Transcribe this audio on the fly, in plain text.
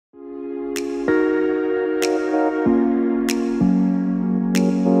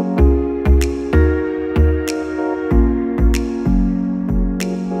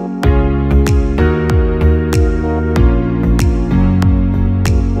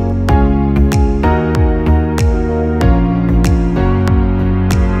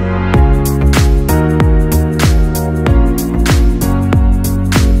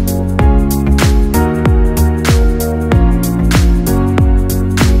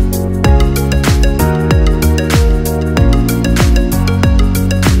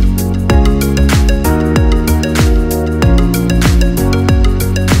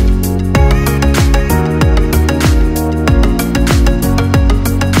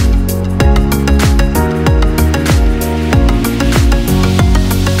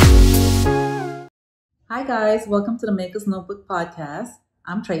Hi guys, welcome to the Maker's Notebook podcast.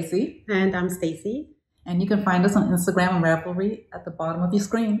 I'm Tracy. And I'm Stacy. And you can find us on Instagram and Ravelry at the bottom of your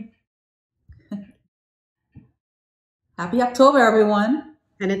screen. Happy October, everyone.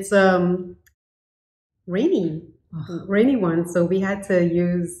 And it's rainy one. So we had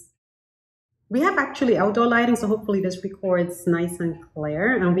to we have actually outdoor lighting. So hopefully this records nice and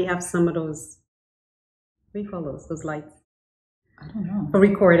clear. And we have some of those, what do you call those lights? I don't know. For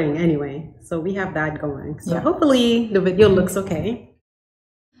recording anyway. So we have that going. So hopefully the video looks okay.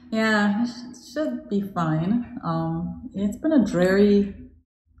 Yeah, it should be fine. It's been a dreary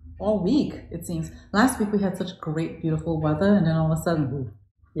all week, it seems. Last week we had such great, beautiful weather, and then all of a sudden,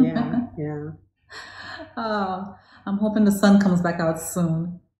 Yeah. I'm hoping the sun comes back out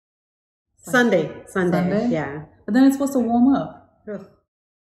soon. Sunday, yeah. But then it's supposed to warm up. Ugh.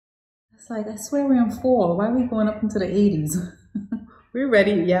 It's like, I swear we're in fall. Why are we going up into the 80s? We're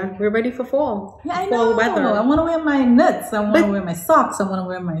ready. Yeah, we're ready for fall. Yeah, I fall know. weather. I want to wear my knits. I want to wear my socks. I want to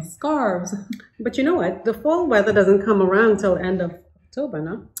wear my scarves. But you know what? The fall weather doesn't come around till end of October,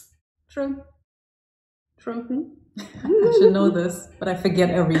 no? True. I should know this, but I forget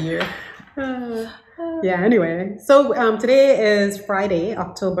every year. Yeah, anyway. So today is Friday,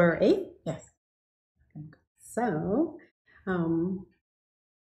 October 8th. Yes. So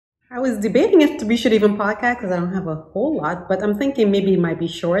I was debating if we should even podcast because I don't have a whole lot, but I'm thinking maybe it might be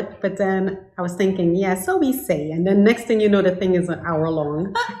short. But then I was thinking, yeah, so we say. And then next thing you know, the thing is an hour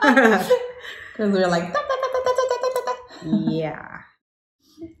long. Because we're like, yeah.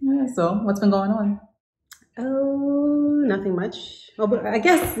 So what's been going on? Oh, nothing much. Oh, but I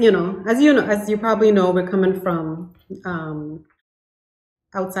guess, as you probably know, we're coming from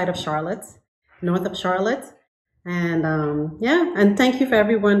outside of Charlotte, north of Charlotte. And and thank you for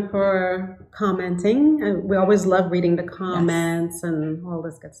everyone for commenting. We always love reading the comments and all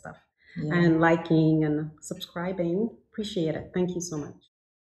this good stuff. Yeah. And liking and subscribing. Appreciate it. Thank you so much.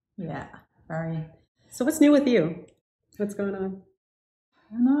 Yeah, very. So what's new with you? What's going on?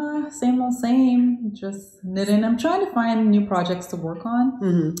 No, same old same. Just knitting. I'm trying to find new projects to work on.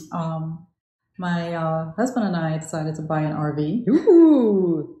 Mm-hmm. My husband and I decided to buy an RV.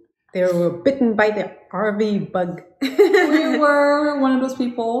 Ooh. They were bitten by the RV bug. We were one of those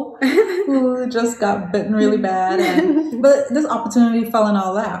people who just got bitten really bad. But this opportunity fell in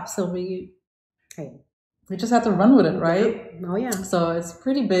our lap. So we just had to run with it, right? Oh, yeah. So it's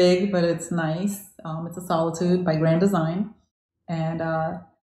pretty big, but it's nice. It's a Solitude by Grand Design. And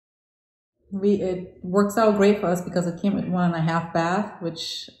it works out great for us because it came with 1.5 bath,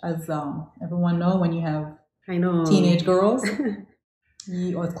 which, as everyone know, when you have teenage girls,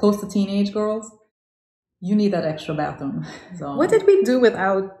 or close to teenage girls, you need that extra bathroom. So what did we do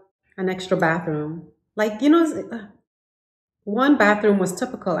without an extra bathroom? Like, one bathroom was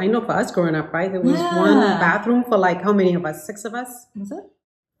typical. I know for us growing up, right? There was one bathroom for like, how many of us? 6 of us? Was it?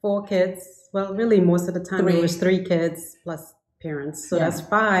 4 kids. Well, really, most of the time 3. It was 3 kids plus parents. So that's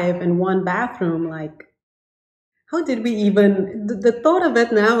 5 in one bathroom. Like, how did we even... The thought of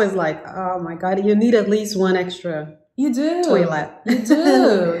it now is like, oh my God, you need at least one extra... You do. Toilet. You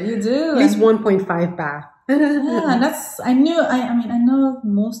do. At least 1.5 bath. Yeah, and I know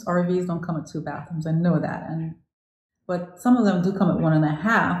most RVs don't come with 2 bathrooms. I know that. But some of them do come at 1.5.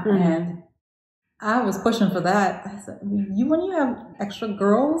 Mm-hmm. And I was pushing for that. I said, when you have extra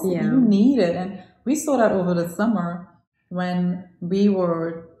girls, you need it. And we saw that over the summer when we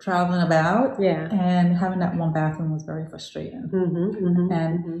were traveling about. Yeah. And having that one bathroom was very frustrating.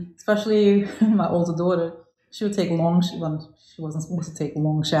 And especially my older daughter, she would take she wasn't supposed to take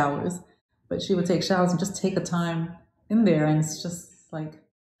long showers, but she would take showers and just take a time in there. And it's just like,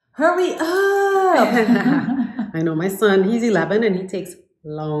 hurry up. I know my son, he's 11 and he takes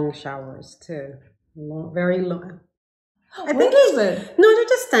long showers too. Very long. I think is it? No, they're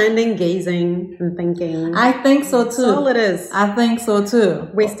just standing, gazing and thinking. I think so too. That's all it is. I think so too.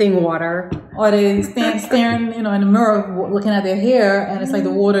 Wasting water. Or they stand staring, in the mirror, looking at their hair, and it's like the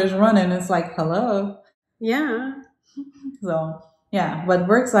water is running. It's like, hello. Yeah. So, yeah, but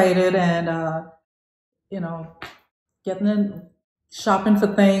we're excited and, getting in, shopping for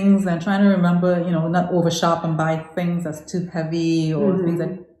things and trying to remember, not over shop and buy things that's too heavy or things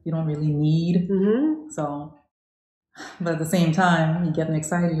that you don't really need. So, but at the same time, you're getting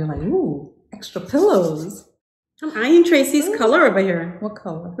excited. You're like, ooh, extra pillows. I'm eyeing Tracy's color over here. What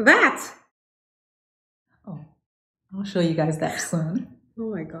color? That. Oh, I'll show you guys that soon. Oh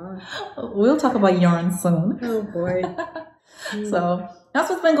my God. We'll talk about yarn soon. Oh boy. So that's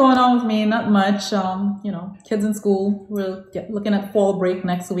what's been going on with me. Not much. Kids in school. We're looking at fall break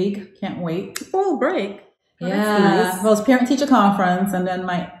next week. Can't wait. Fall break? Oh, that's nice. Well, it's parent teacher conference, and then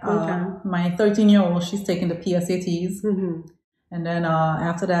my 13-year-old, she's taking the PSATs, and then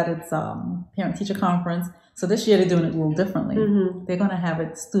after that it's parent teacher conference. So this year they're doing it a little differently. They're gonna have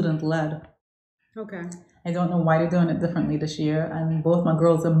it student led. Okay. I don't know why they're doing it differently this year, and both my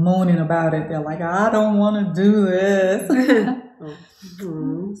girls are moaning about it. They're like, I don't want to do this.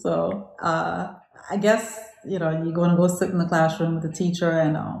 So I guess you're going to go sit in the classroom with the teacher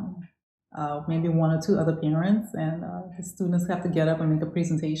and maybe one or two other parents, and the students have to get up and make a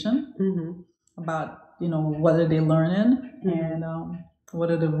presentation about what are they learning and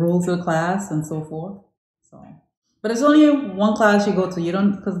what are the rules of the class and so forth. So, but it's only one class you go to. You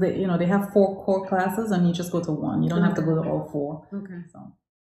don't, because they have 4 core classes and you just go to one. You don't have to go to all 4. Okay. So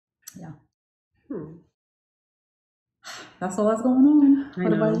yeah. That's all that's going on.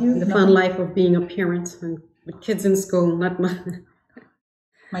 What about you? The fun life of being a parent and with kids in school, not mine.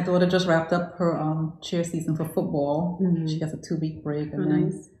 My daughter just wrapped up her cheer season for football. She has a 2-week break,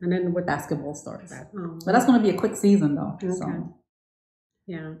 and then what basketball starts. But that's going to be a quick season, though. Okay. So.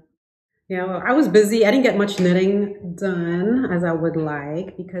 Yeah. Well, I was busy. I didn't get much knitting done as I would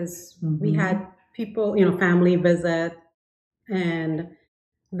like because we had people, family visit, and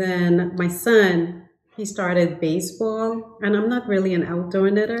then my son, he started baseball, and I'm not really an outdoor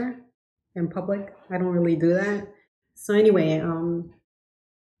knitter in public. I don't really do that. So anyway,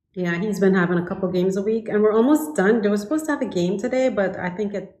 he's been having a couple games a week, and we're almost done. They were supposed to have a game today, but I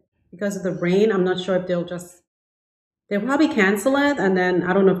think because of the rain, I'm not sure if they'll probably cancel it, and then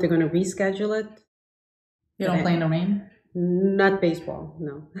I don't know if they're going to reschedule it. You don't play in the rain? Not baseball,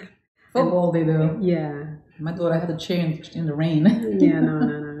 no. Football, they do. Yeah. My daughter had to cheer in the rain.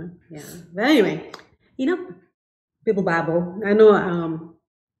 No. Yeah. But anyway, people babble. I know.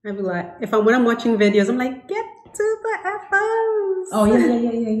 I be like, when I'm watching videos, I'm like, get to the FOs. Oh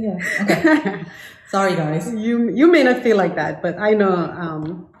yeah. Okay. Sorry, guys. You may not feel like that, but I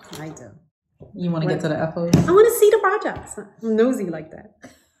know I do. You want to get to the FOs? I want to see the projects. I'm nosy like that.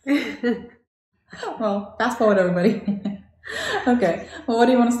 Well, fast forward, everybody. Okay. Well, what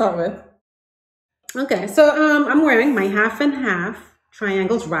do you want to start with? Okay. So I'm wearing my half and half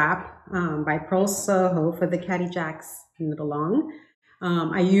triangles wrap by Purl Soho for the Caddy Jacks knit along.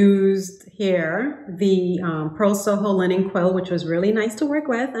 I used here the Purl Soho linen quill, which was really nice to work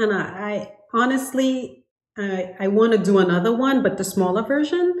with, and I honestly I want to do another one, but the smaller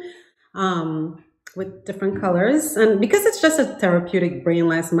version. With different colors, and because it's just a therapeutic,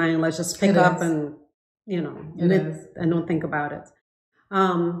 brainless, mindless, just pick up and knit and don't think about it.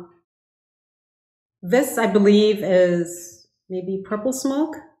 This I believe is maybe purple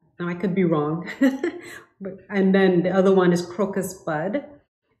smoke. Now I could be wrong. And then the other one is crocus bud.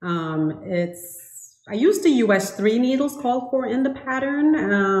 I used the US 3 needles called for in the pattern,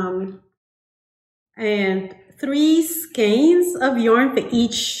 and 3 skeins of yarn for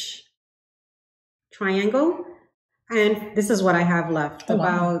each triangle, and this is what I have left.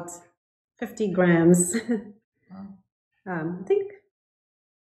 About 50 grams. I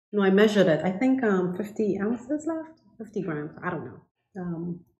measured it. I think 50 ounces left. 50 grams. I don't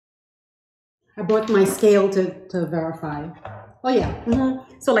know. I bought my scale to verify. Oh yeah.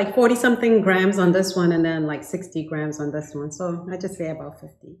 So like 40 something grams on this one, and then like 60 grams on this one. So I just say about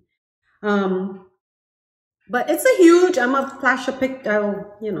 50. But it's a huge, I'm a flash a pic,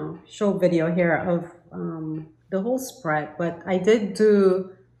 I'll, show video here of the whole spread. But I did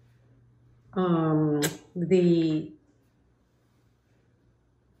do the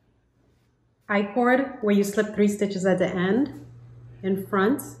I-cord where you slip 3 stitches at the end in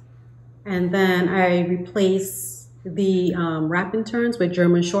front. And then I replace the wrap and turns with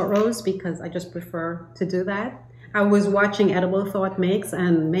German short rows because I just prefer to do that. I was watching Edible Thought Makes,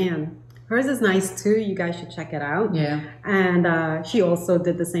 and man, hers is nice too. You guys should check it out. Yeah. And she also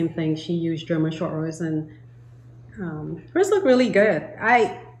did the same thing. She used German short rows, and hers look really good.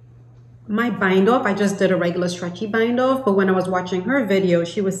 My bind off, I just did a regular stretchy bind off, but when I was watching her video,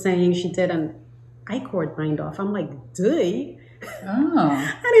 she was saying she did an I-cord bind off. I'm like, dude. Oh.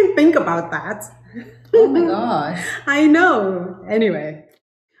 I didn't think about that. Oh my gosh. I know. Anyway,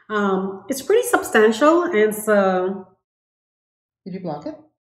 it's pretty substantial, and so. Did you block it?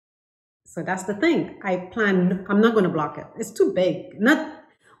 So that's the thing. I'm not going to block it. It's too big.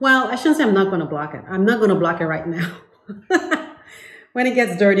 I shouldn't say I'm not going to block it. I'm not going to block it right now. When it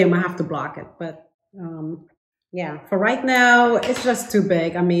gets dirty, I'm going to have to block it. But yeah, for right now, it's just too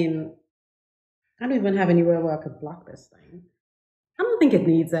big. I mean, I don't even have anywhere where I could block this thing. I don't think it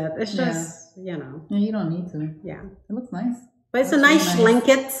needs it. It's just, Yeah, you don't need to. Yeah. It looks nice. But it's a nice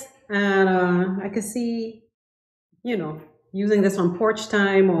blanket. And I could see, using this on porch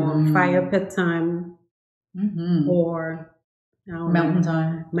time or fire pit time. or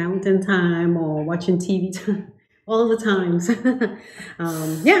mountain time, or watching TV time. All the times.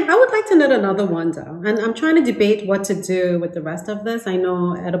 Yeah, I would like to knit another one though. And I'm trying to debate what to do with the rest of this. I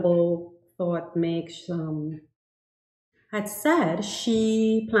know Edible Thought makes had said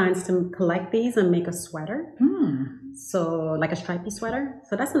she plans to collect these and make a sweater. So like a stripy sweater.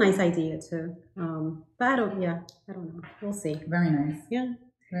 So that's a nice idea too. But I don't know. We'll see. Very nice. Yeah.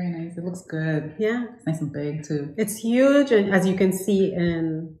 Very nice. It looks good. Yeah. It's nice and big too. It's huge, and as you can see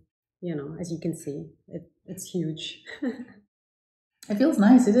it's huge. It feels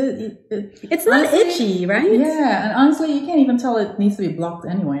nice. It's not honestly, itchy, right? Yeah, and honestly, you can't even tell it needs to be blocked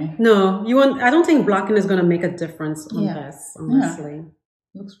anyway. No, you won't. I don't think blocking is going to make a difference on this, honestly.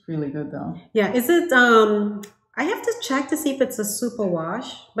 Yeah. Looks really good though. Yeah, is it? I have to check to see if it's a super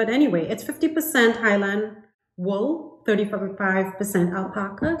wash. But anyway, it's 50% Highland wool, 35%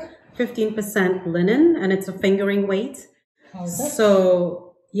 alpaca, 15% linen, and it's a fingering weight.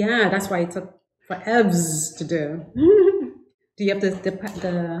 So yeah, that's why it took forever to do. Do you have the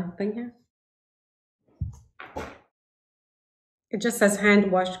thing here? It just says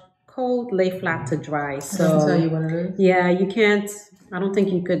hand wash cold, lay flat to dry. So it doesn't tell you what it is. Yeah, you can't. I don't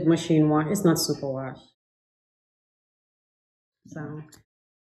think you could machine wash. It's not super wash. So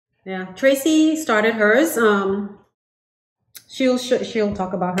yeah, Tracy started hers. She'll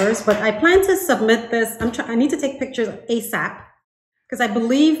talk about hers, but I plan to submit this. I need to take pictures ASAP because I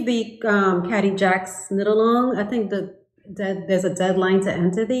believe the Caddy Jacks knit along. I think there's a deadline to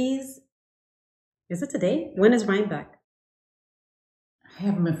enter these. Is it today? When is Rhinebeck? I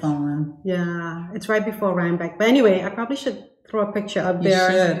haven't been following. Yeah, it's right before Rhinebeck. But anyway, I probably should throw a picture up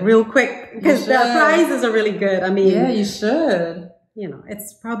there real quick because the prizes are really good. I mean, yeah, you should. You know,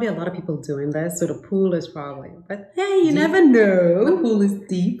 it's probably a lot of people doing this, so the pool is probably. But hey, you never know. The pool is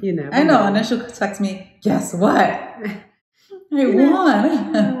deep. You never. I know, and then she'll text me. Guess what? I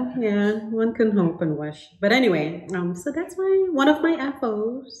won. Yeah, one can hope and wish. But anyway, so that's one of my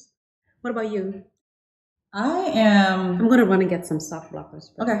FOs. What about you? I'm gonna run and get some soft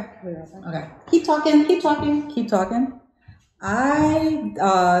blockers. Okay. Okay. Keep talking. I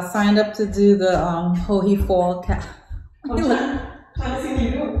signed up to do the Hohi Fall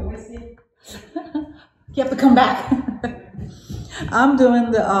You have to come back. I'm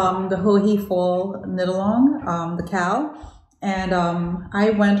doing the Hohi Fall knit along, the cowl, and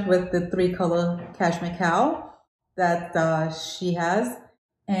I went with the 3-color cashmere cowl that she has,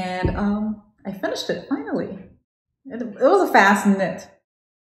 and I finished it finally. It was a fast knit.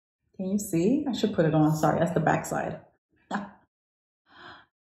 Can you see? I should put it on. Sorry, that's the back side.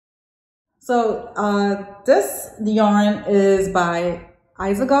 So this yarn is by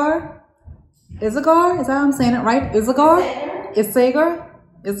Isagar. Is that how I'm saying it right? Isagar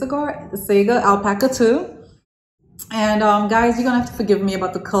Alpaca 2. And guys, you're gonna have to forgive me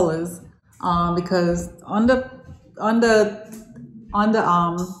about the colors because on the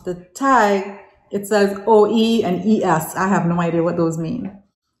tag it says OE and ES. I have no idea what those mean.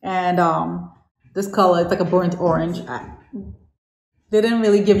 And this color, it's like a burnt orange. They didn't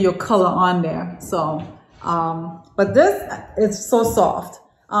really give you a color on there. So, but this is so soft.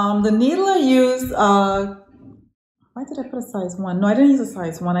 The needle I used, why did I put a size 1? No, I didn't use a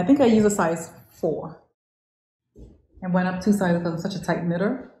size 1. I think I used a size 4. And went up 2 sizes because I'm such a tight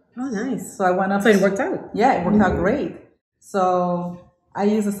knitter. Oh, nice. So I went up. So it worked out. Yeah, it worked out great. So I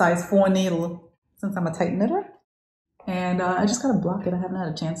use a size 4 needle since I'm a tight knitter. And I just got to block it. I haven't had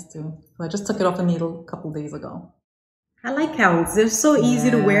a chance to. So I just took it off the needle a couple days ago. I like cowls. They're so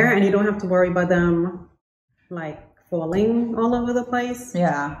easy to wear and you don't have to worry about them like falling all over the place.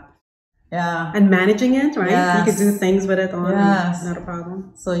 Yeah. Yeah. And managing it, right? Yes. You could do things with it on. Yes. Not a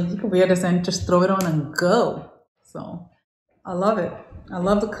problem. So you can wear this and just throw it on and go. So I love it. I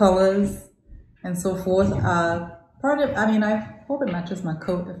love the colors and so forth. I hope it matches my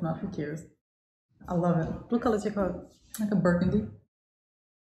coat. If not, who cares? I love it. What color is your coat? Like a burgundy.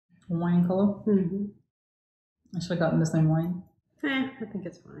 Wine color. Mm-hmm. I should have gotten the same wine. I think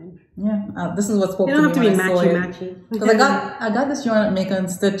it's fine. Yeah, this is what spoke to me. You don't have to be matchy. Because I got this yarn at Make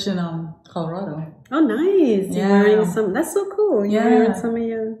and Stitch in Colorado. Oh, nice! Yeah. You're wearing some. That's so cool. You're wearing some of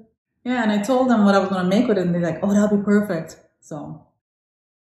your. Yeah, and I told them what I was going to make with it, and they're like, "Oh, that'll be perfect." So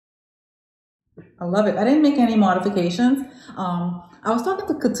I love it. I didn't make any modifications. I was talking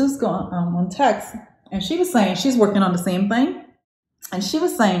to Katuska on text, and she was saying she's working on the same thing, and she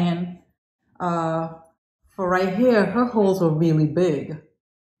was saying, for right here, her holes were really big.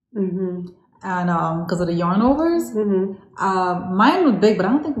 Mm-hmm. And because of the yarn overs, mine was big, but I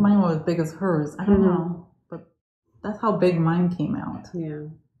don't think mine was as big as hers. I don't know, but that's how big mine came out. Yeah.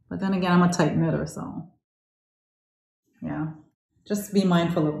 But then again, I'm a tight knitter, so Yeah. Just be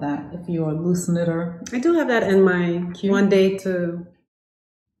mindful of that if you're a loose knitter. I do have that in my one day to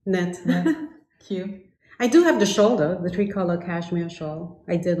knit. Cute. I do have the shawl though, the 3-color cashmere shawl.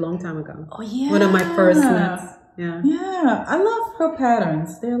 I did a long time ago. Oh yeah. One of my first knits. Yeah. Yeah. I love her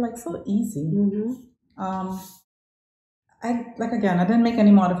patterns. They're like so easy. I didn't make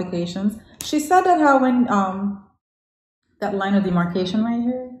any modifications. She said that how when that line of demarcation right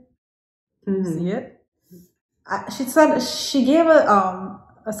here, see it? She said she gave a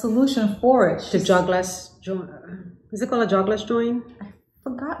solution for it. The jogless joint. Is it called a jogless joint? I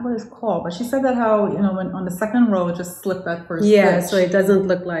forgot what it's called, but she said that how when on the second row it just slipped that first stitch. stitch. So it doesn't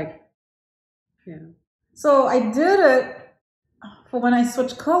look like So I did it for when I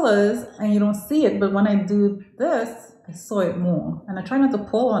switch colors and you don't see it, but when I do this, I saw it more. And I try not to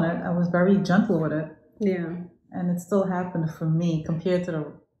pull on it. I was very gentle with it. Yeah. And it still happened for me compared to the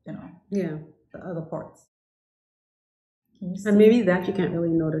the other parts. And maybe that you can't really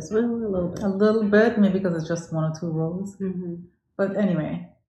notice. Well, a little bit. A little bit, maybe because it's just 1 or 2 rows. But anyway,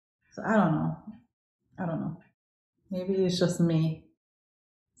 so I don't know. Maybe it's just me.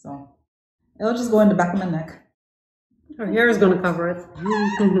 So it'll just go in the back of my neck. Her hair is going to cover it.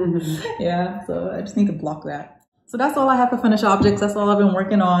 Yeah, so I just need to block that. So that's all I have for finished objects. That's all I've been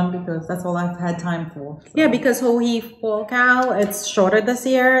working on because that's all I've had time for. So. Yeah, because Hohi Fall Cowl, it's shorter this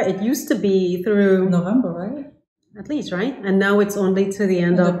year. It used to be through November, right? At least, right? And now it's only to the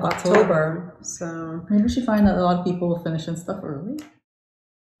end of October. So maybe she find that a lot of people were finishing stuff early.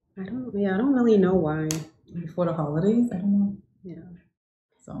 I don't really know why. Before the holidays? I don't know. Yeah.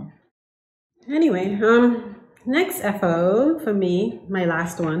 So anyway, next FO for me, my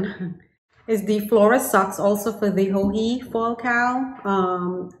last one, is the Flora socks also for the Hohi Fall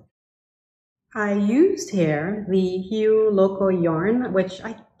Cowl. I used here the Hue Loco yarn, which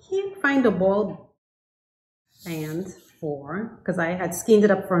I can't find a ball band for because I had skeined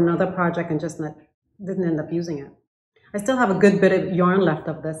it up for another project and just didn't end up using it. I still have a good bit of yarn left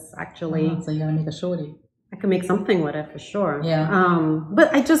of this actually. So you're gonna make a shorty. I can make something with it for sure. Yeah.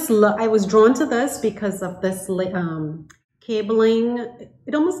 But I just I was drawn to this because of this cabling.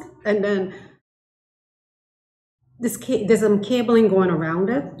 It almost and then there's some cabling going around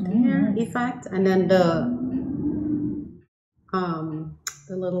it here, effect, and then the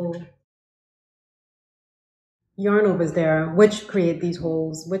little yarn overs there, which create these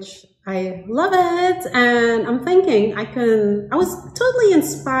holes, which I love it. And I'm thinking I was totally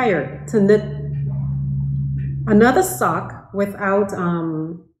inspired to knit another sock without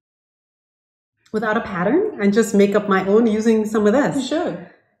a pattern and just make up my own using some of this. You should.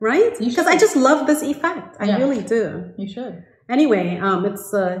 Right? Because I just love this effect. I really do. You should. Anyway,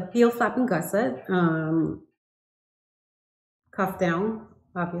 it's a heel flap and gusset, cuff down,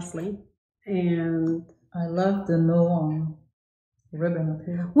 obviously. And I love the no ribbon up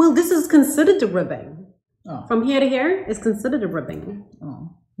here. Well, this is considered a ribbing. Oh. From here to here, it's considered a ribbing.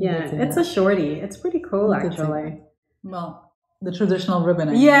 Oh. Yeah, it's a shorty. It's pretty cool, actually. Well, the traditional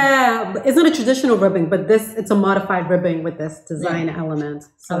ribbon. Yeah, it's not a traditional ribbing, but it's a modified ribbing with this design element.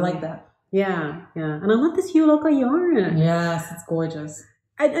 So, I like that. Yeah. And I love this Hue Loco yarn. Yes, it's gorgeous.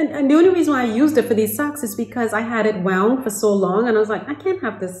 And the only reason why I used it for these socks is because I had it wound for so long, and I was like, I can't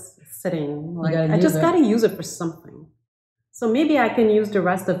have this sitting. Like, I just got to use it for something. So maybe I can use the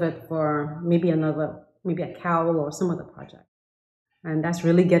rest of it for maybe a cowl or some other project. And that's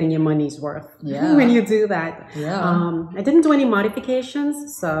really getting your money's worth when you do that. Yeah. I didn't do any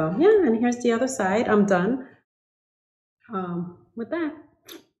modifications. So yeah, and here's the other side. I'm done with that.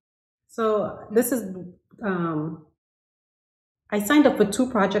 So this is, I signed up for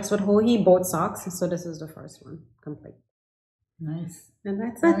 2 projects with Hohi, both socks. So this is the first one complete. Nice. And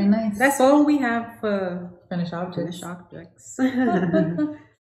that's Very nice. That's all we have for finished objects.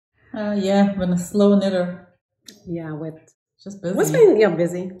 Yeah, been a slow knitter. Yeah, just busy. What's been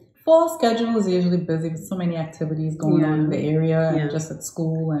busy? Fall schedule is usually busy with so many activities going on in the area and just at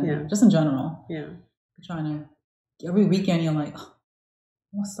school and just in general. Yeah. Trying to, every weekend you're like, oh,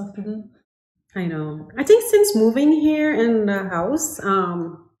 more stuff to do. I know. I think since moving here in the house,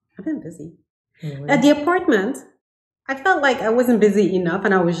 I've been busy. Really? At the apartment, I felt like I wasn't busy enough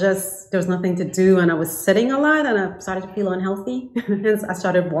and there was nothing to do and I was sitting a lot and I started to feel unhealthy. Hence, I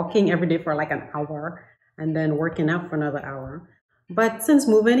started walking every day for like an hour and then working out for another hour. But since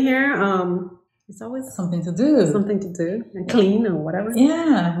moving here, it's always something to do. Something to do and clean or whatever.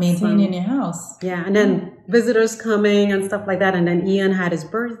 Yeah, maintaining your house. Yeah, and then visitors coming and stuff like that. And then Ian had his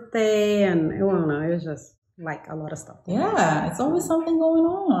birthday and I don't know, it was just like a lot of stuff. Yeah, it's always something going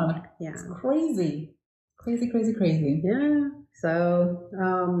on. Yeah. It's crazy. Crazy. Yeah. So,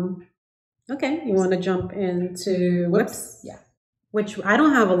 Okay, you want to jump into whips? Yeah. Which I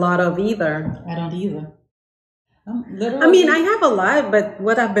don't have a lot of either. I don't either. I mean, I have a lot, but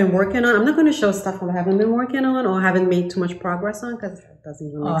what I've been working on, I'm not going to show stuff I haven't been working on or haven't made too much progress on because it doesn't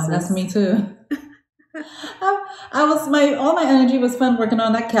even make sense. That's me too. All my energy was spent working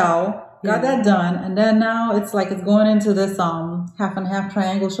on that cowl. Got that done, and then now it's like it's going into this half and half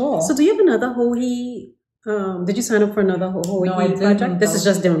triangle shawl. So do you have another Hohi? Did you sign up for another Hohi project? This is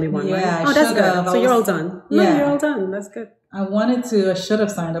just the only one, right? Yeah, that's good. So you're all done. Yeah, no, you're all done. That's good. I should have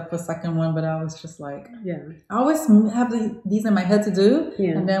signed up for the second one, but I was just like, yeah. I always have these in my head to do,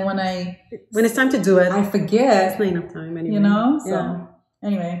 and then when it's time to do it, I forget. It's not enough time anyway. You know. So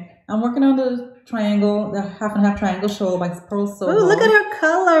anyway, I'm working on the triangle, the half and half triangle shawl by Purl Soho. Oh, look at her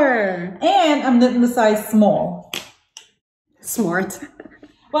color! And I'm knitting the size small. Smart.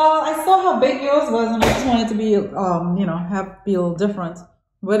 Well, I saw how big yours was, and I just wanted to be, be a little different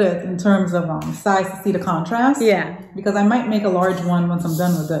with it in terms of size to see the contrast. Yeah. Because I might make a large one once I'm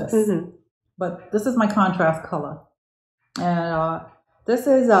done with this. Mm-hmm. But this is my contrast color, and this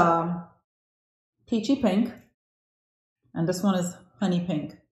is peachy pink, and this one is honey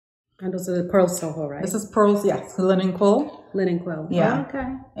pink. And those are the Purl Soho, right? This is Purl's, yes, linen quill. Linen quill. Yeah. Oh,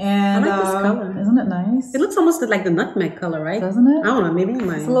 okay. And I like this color. Isn't it nice? It looks almost like the nutmeg color, right? Doesn't it? I don't know. Maybe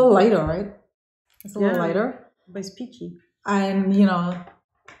mine. It's a little lighter, right? It's a little lighter. But it's peachy. And,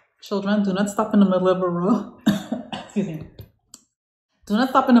 children, do not stop in the middle of a row. Excuse me. Do not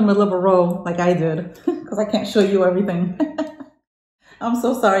stop in the middle of a row like I did, because I can't show you everything. I'm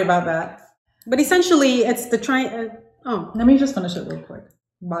so sorry about that. But essentially, it's the let me just finish it real quick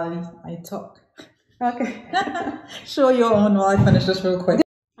while I talk. Okay. Show your own while I finish this real quick.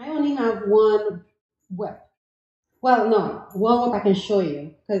 I only have one whip. Well, no, one whip I can show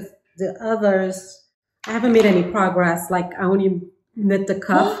you because the others, I haven't made any progress. Like I only knit the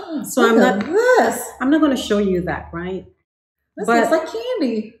cuff, so I'm not going to show you that, right? This looks like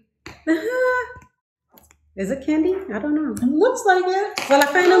candy. Is it candy? I don't know. It looks like it. Well,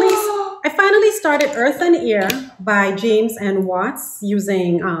 I finally started Earth and Ear by James and Watts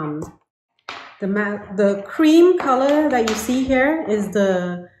using the cream color that you see here is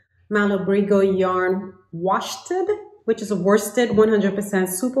the Malabrigo yarn worsted, which is a worsted 100%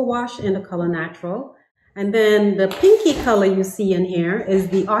 superwash in the color natural. And then the pinky color you see in here is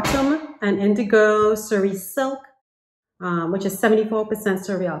the Autumn and Indigo Suri Silk, which is 74%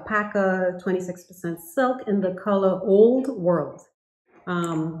 Suri alpaca, 26% silk in the color Old World.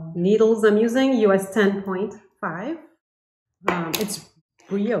 Needles I'm using US 10.5. It's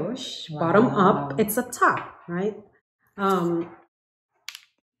brioche, bottom up. It's a top, right?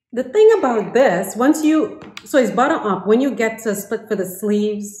 The thing about this, so it's bottom up. When you get to split for the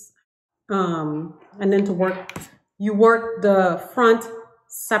sleeves, and then you work the front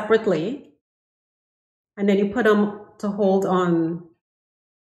separately, and then you put them to hold on.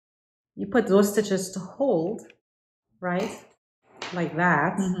 You put those stitches to hold, right? Like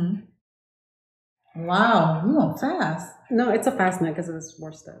that. Mm-hmm. Wow, you went fast. No, it's a fast knit because it's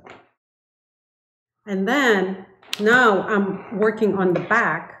worsted. And then now I'm working on the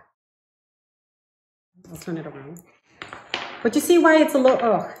back. I'll turn it around. But you see why it's a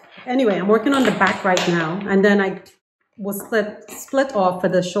little, anyway, I'm working on the back right now. And then I will split off for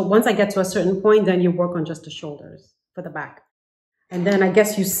the shoulder. Once I get to a certain point, then you work on just the shoulders for the back. And then I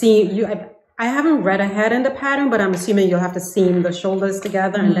guess I haven't read ahead in the pattern, but I'm assuming you'll have to seam the shoulders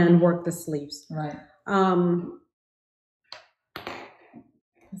together and then work the sleeves. Right.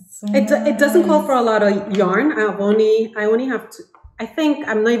 It doesn't call for a lot of yarn. I only have to. I think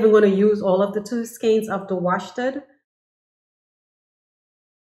I'm not even going to use all of the 2 skeins of the worsted.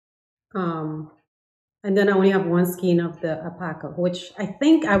 And then I only have 1 skein of the alpaca, which I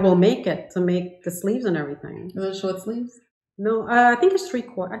think I will make it to make the sleeves and everything. Is it short sleeves? No, I think it's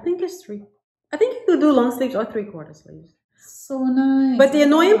 3/4. I think you could do long sleeves or 3/4 sleeves. So nice. But the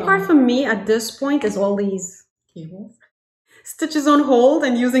annoying part for me at this point is all these cables, stitches on hold,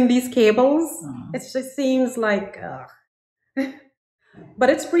 and using these cables. It just seems like, but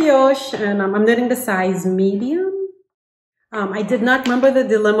it's brioche, and I'm knitting the size medium. I did not remember the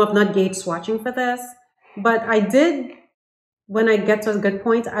dilemma of not gauge swatching for this, but I did. When I get to a good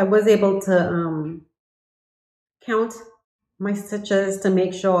point, I was able to count my stitches to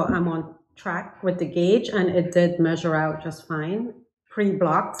make sure I'm on track with the gauge, and it did measure out just fine,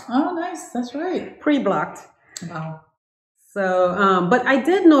 pre-blocked. Oh, nice. That's right. Pre-blocked. Wow. So, but I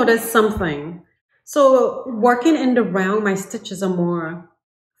did notice something. So working in the round, my stitches are more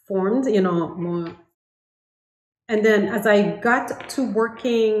formed, more. And then as I got to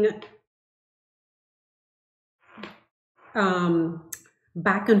working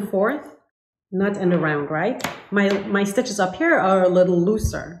back and forth, not in the round, right? My stitches up here are a little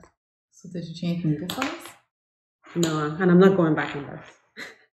looser. So did you change needle size? No, and I'm not going back on this.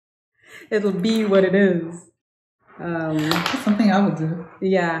 It'll be what it is. That's something I would do.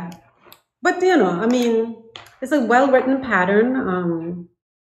 Yeah. But, you know, I mean, it's a well-written pattern.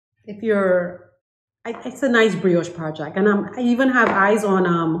 If you're... it's a nice brioche project. And I even have eyes on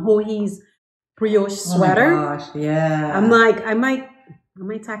Hohi's brioche sweater. Oh my gosh, yeah. I'm like, I might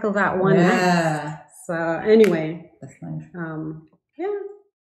tackle that one next. So, anyway. That's nice. Yeah.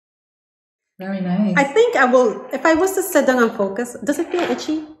 Very nice. I think I will, if I was to sit down and focus, does it feel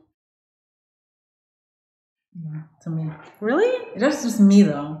itchy? Yeah, to me. Really? That's just me,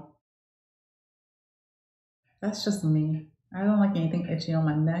 though. That's just me. I don't like anything itchy on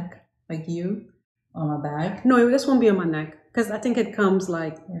my neck, like you, on my back. No, this won't be on my neck, because I think it comes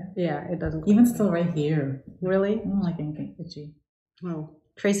like, yeah it doesn't. Even still right here. Really? I don't like anything itchy. Well,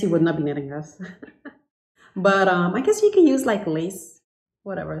 Tracy would not be knitting this. But I guess you can use like lace,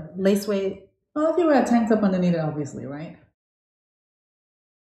 whatever, lace weight. Well, if you wear a tank top underneath it, obviously, right?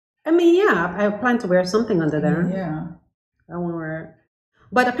 I mean, yeah, I plan to wear something under there. Yeah. I won't wear it.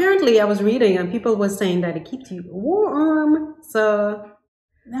 But apparently I was reading and people were saying that it keeps you warm. So...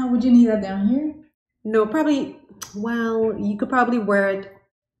 Now, would you need that down here? No, probably... Well, you could probably wear it...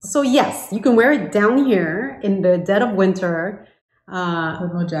 So yes, you can wear it down here in the dead of winter.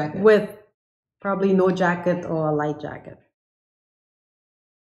 With no jacket. With probably no jacket or a light jacket.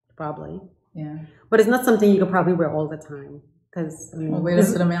 Probably. Yeah. But it's not something you could probably wear all the time. Because, I mean... Well, wait up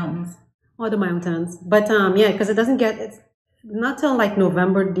to the mountains. Or the mountains. But, yeah, because it doesn't get... It's not till like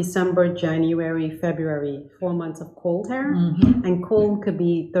November, December, January, February, 4 months of cold here. Mm-hmm. And cold could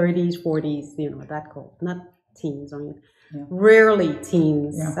be 30s, 40s, you know, that cold. Not teens. Yeah. Rarely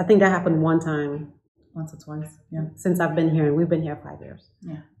teens. Yeah. I think that happened one time. Once or twice, yeah. Since I've been here, and we've been here 5 years.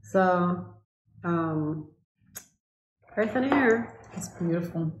 Yeah. So, earth and air. It's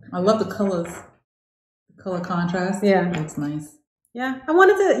beautiful. I love the colors. The color contrast. Yeah. It's nice. Yeah. I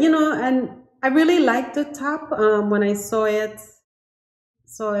wanted to, you know, and I really liked the top when I saw it.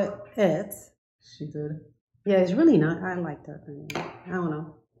 She did. Yeah, it's really not. I liked it. I don't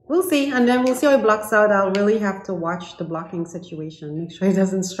know. We'll see. And then we'll see how it blocks out. I'll really have to watch the blocking situation. Make sure it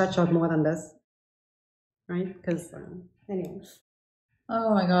doesn't stretch out more than this. Right? Because, anyway.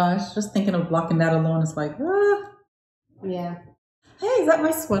 Oh my gosh. Just thinking of blocking that alone is like, ah. Yeah. Hey, is that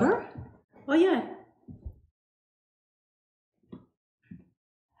my sweater? Oh, yeah.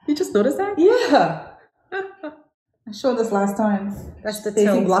 You just noticed that? Yeah. I showed this last time. That's the Stacy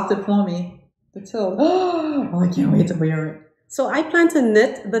tilt. blocked it for me. The tilt. Oh, I can't wait to wear it. So I plan to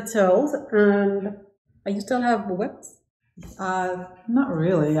knit the tilt, and you still have whips? Not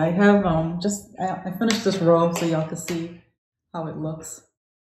really. I have I finished this row so y'all can see how it looks.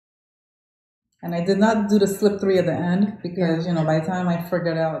 And I did not do the slip 3 at the end because you know by the time I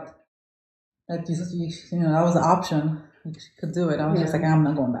figured out that you know that was an option, you could do it. I was just like, I'm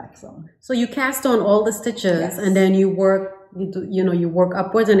not going back. So you cast on all the stitches, and then you work. You work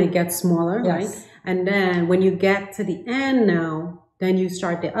upwards, and it gets smaller, right? And then when you get to the end now, then you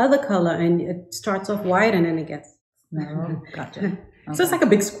start the other color, and it starts off white, and then it gets narrow. Gotcha. Okay. So it's like a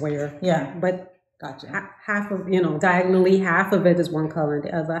big square. Yeah. But gotcha. Half of diagonally, half of it is one color, and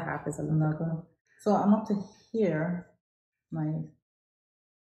the other half is another color. So I'm up to here. What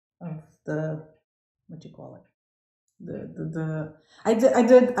you call it? I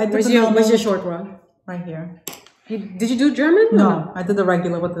did. Where's your short row? Right here. Did you do German? No, I did the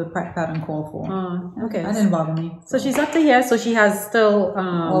regular what the pattern called for. Okay. That didn't bother me. So she's up to here, so she has still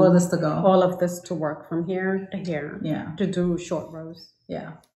all of this to go. All of this to work from here to here. Yeah. To do short rows.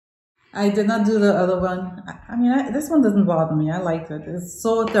 Yeah. I did not do the other one. I mean, this one doesn't bother me. I liked it. It's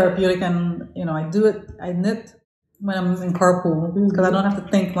so therapeutic, and I knit when I'm in carpool because I don't have to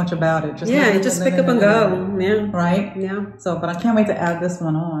think much about it. Just pick up and go. Yeah. Right? Yeah. So, but I can't wait to add this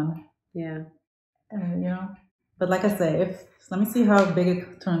one on. Yeah. But like I say, let me see how big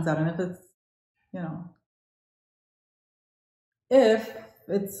it turns out, and if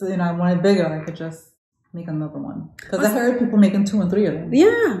it's I want it bigger, I could just make another one because I heard people making 2 and 3 of them.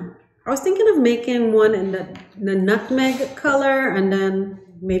 Yeah. I was thinking of making one in the nutmeg color, and then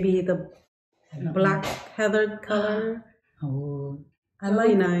maybe the black heathered color. Oh, I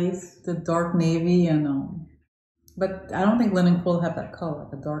really like nice. The dark navy but I don't think linen quilt have that color,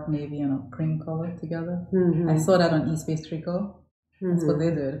 the dark navy and a cream color together. Mm-hmm. I saw that on East Face Tricot. That's what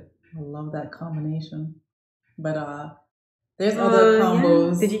they did. I love that combination. But there's other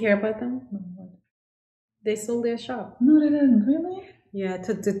combos. Yeah. Did you hear about them? No. They sold their shop. No, they didn't. Really? Yeah,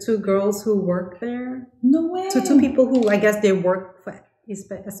 to 2 girls who work there. No way. To 2 people who I guess they work for,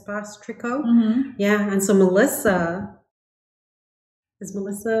 Espace Tricot. Mm-hmm. Yeah, and so Melissa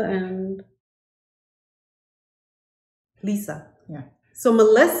and Lisa. Yeah. So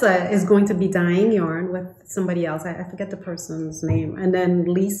Melissa is going to be dyeing yarn with somebody else. I forget the person's name. And then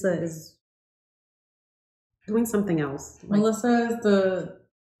Lisa is doing something else. Melissa is the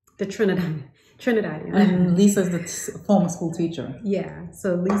Trinidadian. And Lisa's the former school teacher. Yeah.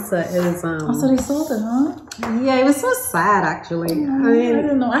 So Lisa is Oh, so they sold it, huh? Yeah, it was so sad actually. I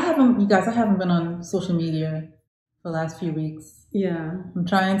don't know. I haven't been on social media for the last few weeks. Yeah. I'm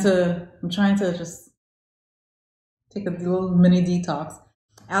trying to just take a little mini detox.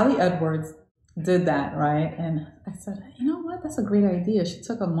 Allie Edwards did that, right? And I said, you know what? That's a great idea. She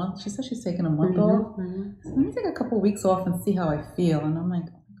took a month. She said she's taking a month off. So let me take a couple of weeks off and see how I feel. And I'm like,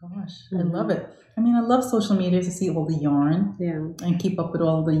 oh my gosh, I love it. I mean, I love social media to see all the yarn and keep up with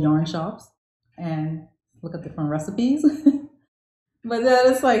all the yarn shops and look at different recipes. But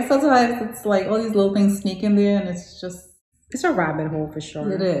then it's like, sometimes it's like all these little things sneak in there and it's a rabbit hole for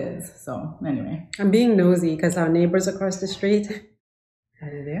sure. It is. So anyway. I'm being nosy because our neighbors across the street. Are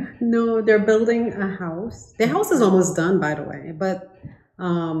they there? No, they're building a house. The house is almost done, by the way, but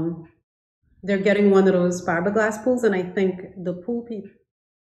they're getting one of those fiberglass pools, and I think the pool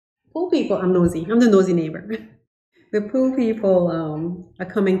people, I'm nosy. I'm the nosy neighbor. The pool people are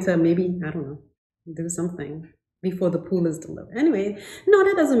coming to maybe, I don't know, do something before the pool is delivered. Anyway, no,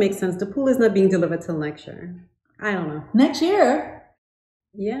 that doesn't make sense. The pool is not being delivered till next year. I don't know. Next year?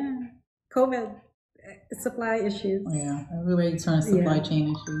 Yeah. COVID. Supply issues. Oh, yeah. Everywhere you turn, supply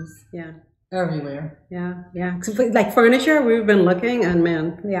chain issues. Yeah. Everywhere. Yeah. Like furniture, we've been looking and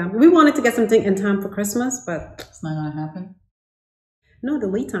man, we wanted to get something in time for Christmas, but it's not going to happen. No, the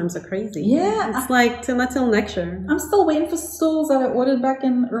lead times are crazy. Yeah. It's like not till next year. I'm still waiting for stools that I ordered back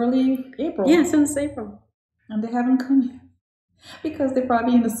in early April. Yeah, since April. And they haven't come yet. Because they're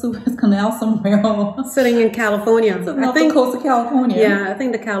probably in the Suez Canal somewhere. Sitting in California. Off the coast of California. Yeah, I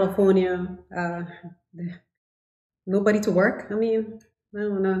think the California, nobody to work. I mean, I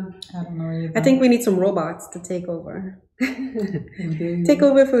don't know. I don't know either. I think we need some robots to take over. We do. Take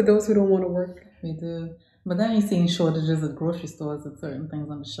over for those who don't want to work. We do. But then you're seeing shortages at grocery stores and certain things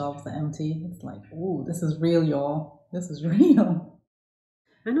on the shelves are empty. It's like, ooh, this is real, y'all. This is real.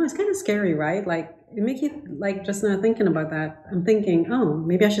 I know, it's kind of scary, right? Like, it makes you, like, just not thinking about that. I'm thinking, oh,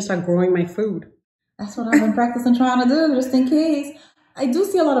 maybe I should start growing my food. That's what I've been practicing trying to do, just in case. I do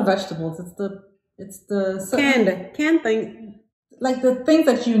see a lot of vegetables. It's the canned thing. Like the things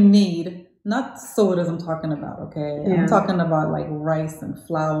that you need, not sodas I'm talking about, okay? Yeah. I'm talking about like rice and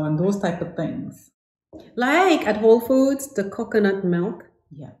flour and those type of things. Like at Whole Foods, the coconut milk.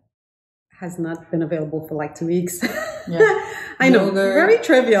 Yeah. Has not been available for like 2 weeks. Yeah. I know, very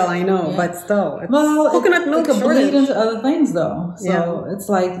trivial, I know, but still. Well, coconut milk could bleed into other things though. So it's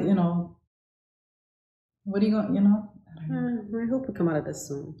like, what are you going, I hope we come out of this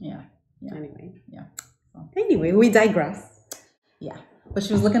soon. Yeah. Anyway. Yeah. So. Anyway, we digress. Yeah. But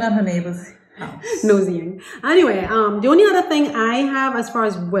she was looking at her neighbor's house. Nosying. Anyway, the only other thing I have as far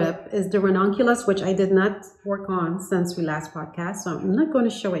as whip is the ranunculus, which I did not work on since we last podcast. So I'm not going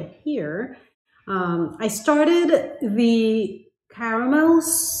to show it here. I started the caramel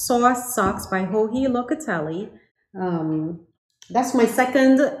sauce socks by Locatelli. That's my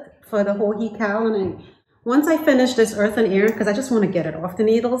second for the Cowl. And once I finish this earth and air, because I just want to get it off the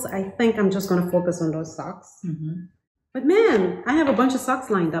needles, I think I'm just going to focus on those socks. Mm-hmm. But man, I have a bunch of socks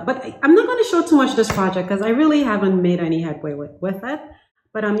lined up. But I'm not going to show too much this project because I really haven't made any headway with it.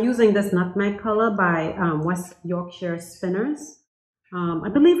 But I'm using this nutmeg color by West Yorkshire Spinners. I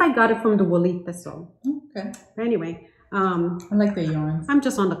believe I got it from the Woolly Thistle. Okay. Anyway. I like the yarns. I'm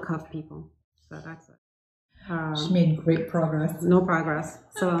just on the cuff, people. So that's it. She made great progress. No progress.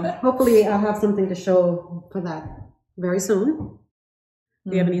 So hopefully I'll have something to show for that very soon.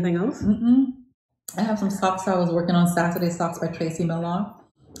 Do you have anything else? Mm-mm. I have some socks I was working on, Saturday socks by Tracy Millar.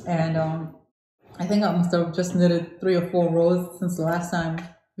 And I think I must have just knitted 3 or 4 rows since the last time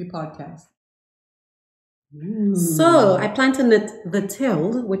we podcast. So I plan to knit the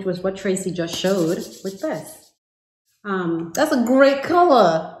Tilled, which was what Tracy just showed, with this. That's a great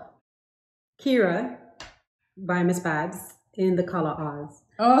color. Kira by Miss Babs in the color Oz.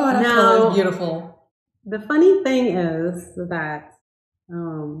 Oh, that color is beautiful. The funny thing is that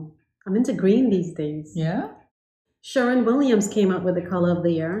I'm into green these days. Yeah? Sharon Williams came out with the color of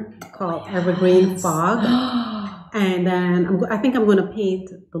the year called Evergreen Fog. And then I think I'm going to paint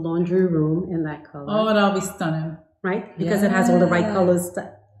the laundry room in that color. Oh, that'll be stunning. Right? Because it has all the right colors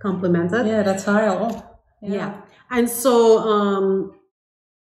to complement it. Yeah, that tile. Oh, yeah. And so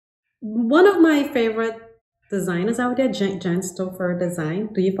one of my favorite designers out there. Jen Stouffer Design.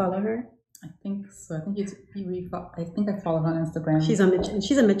 Do you follow her? I think so. I think I think I follow her on Instagram.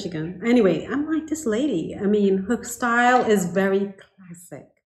 She's in Michigan. Anyway, I'm like, this lady. I mean, her style is very classic.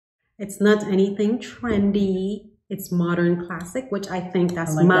 It's not anything trendy. It's modern classic, which I think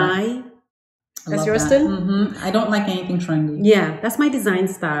that's that's yours too? Mm-hmm. I don't like anything trendy. Yeah, that's my design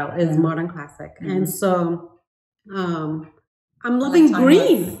style, is modern classic. Mm-hmm. And so I'm loving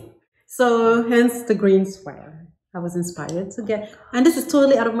green. So hence the green sweater. I was inspired to get, and this is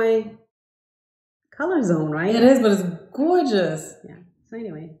totally out of my color zone, right? It is, but it's gorgeous. Yeah. So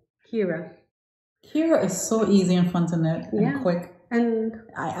anyway, Kira. Kira is so easy and fun to knit and quick. And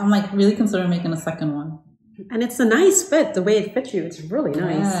I'm like really considering making a second one. And it's a nice fit, the way it fits you. It's really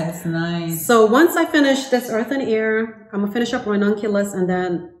nice. Yeah, it's nice. So once I finish this Earth and Air, I'm gonna finish up Ranunculus, and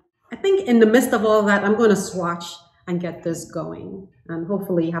then I think in the midst of all that, I'm gonna swatch and get this going, and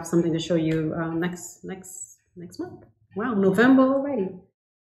hopefully have something to show you next month. Wow, November already.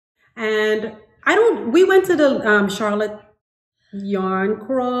 And we went to the Charlotte Yarn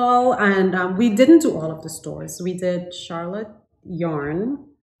Crawl, and we didn't do all of the stores. We did Charlotte Yarn,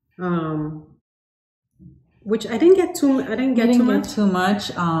 which I didn't get too much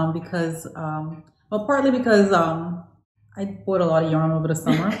because partly because I bought a lot of yarn over the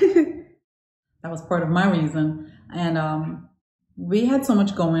summer. That was part of my reason, and we had so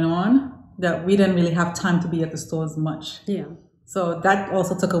much going on that we didn't really have time to be at the stores much. Yeah. So that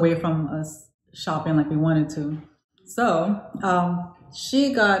also took away from us shopping like we wanted to. So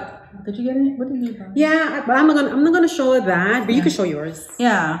she got. Did you get any? What did you buy? Yeah, but I'm not gonna show that, but you can show yours.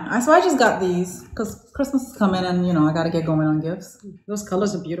 Yeah. So I just got these because Christmas is coming, and I got to get going on gifts. Those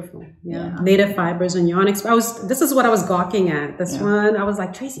colors are beautiful. Yeah. Native fibers and yarn. This is what I was gawking at. This one, I was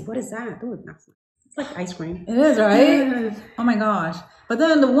like, Tracy, what is that? Ooh, it's like ice cream. It is, right? Yeah. Oh my gosh! But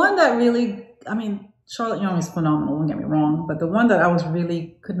then the one that really, Charlotte Yarn is phenomenal. Don't get me wrong, but the one that I was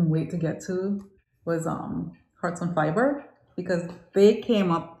really couldn't wait to get to was Hearts on Fiber, because they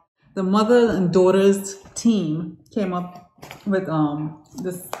came up. The mother and daughters team came up with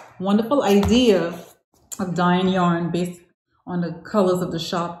this wonderful idea of dyeing yarn based on the colors of the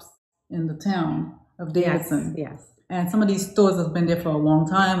shops in the town of Davidson. Yes. And some of these stores have been there for a long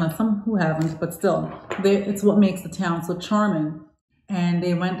time, and some who haven't, but still, it's what makes the town so charming. And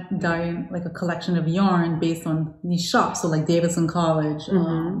they went dyeing like a collection of yarn based on these shops, so like Davidson College,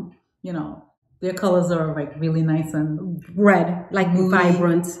 their colors are like really nice and red, like moody.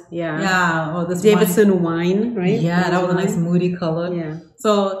 Vibrant. Yeah. Yeah. Or this Davidson wine, right? Yeah, that was a nice moody color. Yeah.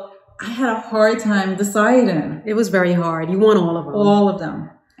 So I had a hard time deciding. It was very hard. You want all of them. All of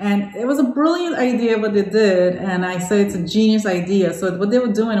them. And it was a brilliant idea what they did. And I said it's a genius idea. So what they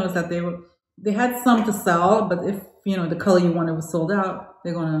were doing was that they had some to sell, but if the color you wanted was sold out,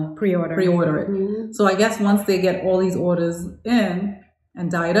 they're gonna pre-order it. Mm-hmm. So I guess once they get all these orders in and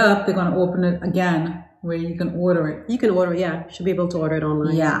dyed up, they're going to open it again where you can order it. You can order, yeah. You should be able to order it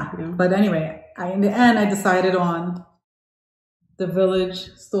online. Yeah. But anyway, in the end, I decided on the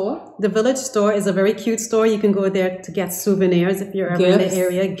Village store. The Village store is a very cute store. You can go there to get souvenirs if you're ever in the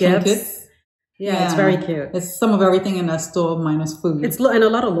area. Gifts. Yeah, it's very cute. It's some of everything in that store minus food. And a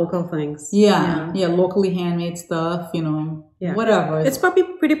lot of local things. Yeah, locally handmade stuff, whatever. It's probably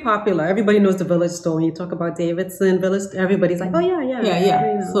pretty popular. Everybody knows the Village store. When you talk about Davidson Village, everybody's like, oh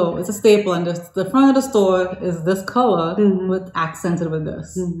yeah. So it's a staple, and the front of the store is this color with accented with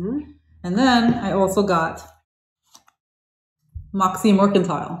this. Mm-hmm. And then I also got Moxie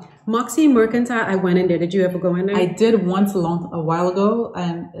Mercantile. Moxie Mercantile, I went in there. Did you ever go in there? I did once a while ago,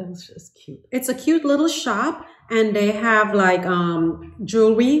 and it was just cute. It's a cute little shop, and they have like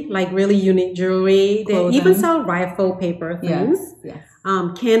jewelry, like really unique jewelry. They even sell rifle paper things. Yes.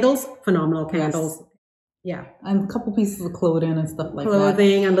 Candles, phenomenal candles. Yes. Yeah. And a couple pieces of clothing and stuff like that.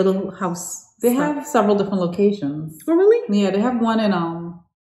 Clothing and little house. They have several different locations. Oh, really? Yeah, they have one in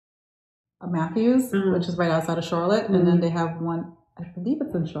Matthews, which is right outside of Charlotte, and then they have one, I believe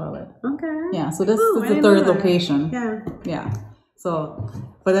it's in Charlotte. Okay. Yeah, so this is the third location. Yeah. Yeah. So,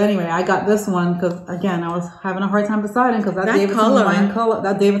 but anyway, I got this one because, again, I was having a hard time deciding because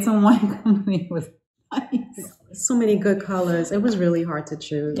that Davidson wine company was nice. So many good colors. It was really hard to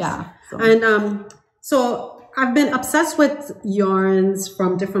choose. Yeah. So. And so I've been obsessed with yarns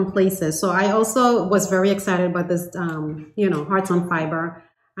from different places. So I also was very excited about this, Hearts on Fiber.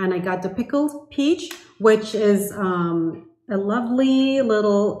 And I got the Pickled Peach, which is a lovely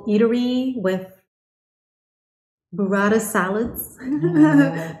little eatery with burrata salads,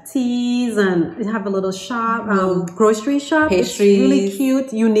 teas, and they have a little shop, grocery shop. Pastries. It's really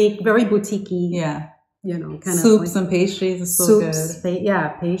cute, unique, very boutique-y. Yeah. Kind of soups and pastries are so good.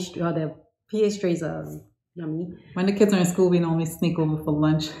 The pastries are Yummy. When the kids are in school, we normally sneak over for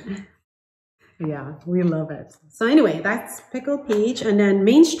lunch. Yeah, we love it. So anyway, that's Pickle Peach, and then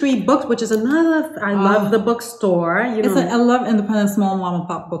Main Street Books, which is another. I love the bookstore. You know, I love independent small mom and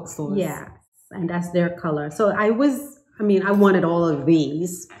pop bookstores. Yeah, and that's their color. So I wanted all of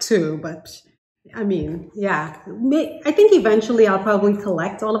these too, but I mean, yeah. I think eventually I'll probably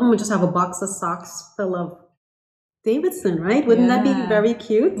collect all of them and just have a box of socks full of Davidson, right? Wouldn't that be very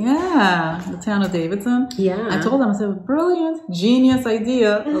cute? Yeah, the town of Davidson. Yeah. I told them, I said, brilliant, genius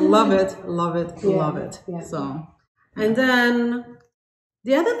idea. Love it, love it, love it. Yeah. So, and then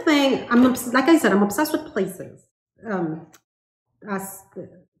the other thing, like I said, I'm obsessed with places. As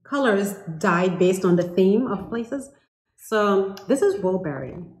colors dyed based on the theme of places. So this is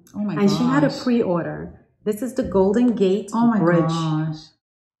Woolberry. Oh my gosh. And she had a pre-order. This is the Golden Gate Bridge. Gosh.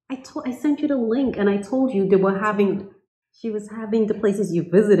 I sent you the link, and I told you she was having the places you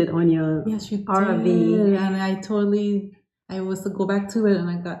visited on your RV. And I was to go back to it,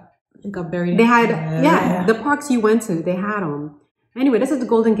 and it got buried. They had, the parks you went to, they had them. Anyway, this is the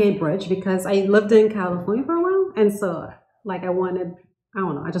Golden Gate Bridge because I lived in California for a while, and so like I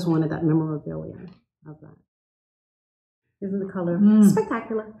just wanted that memorabilia of that. Isn't the color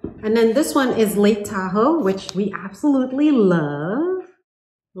spectacular? And then this one is Lake Tahoe, which we absolutely love.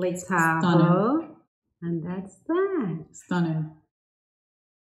 Lake Tahoe. Stunning. And that's that. Stunning.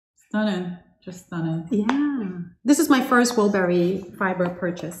 Just stunning. Yeah. This is my first Woolberry fiber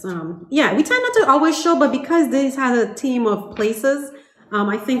purchase. Yeah, we tend not to always show, but because this has a team of places,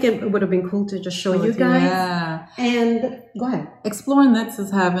 I think it would have been cool to just show you guys. Yeah. And go ahead. Exploring Knits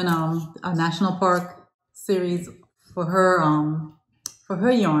is having a national park series for her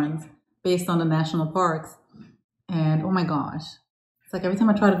yarns based on the national parks. And oh my gosh. It's like every time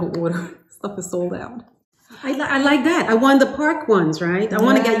I try to go order, stuff is sold out. I like that. I want the park ones, right? I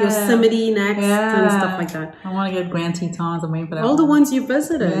want to get Yosemite next and stuff like that. I want to get Grand Tetons. I'm waiting for that. All the ones you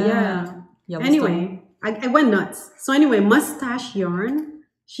visited, yeah. Anyway, I went nuts. So anyway, Mustache Yarn.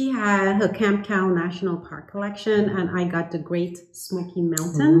 She had her Camp Cowl National Park collection, and I got the Great Smoky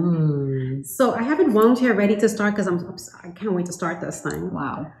Mountain. So I have it wound here ready to start because I can't wait to start this thing.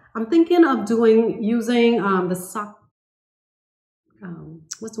 Wow. I'm thinking of using the sock.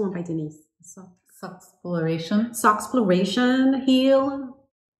 What's the one by Denise? Socksploration heel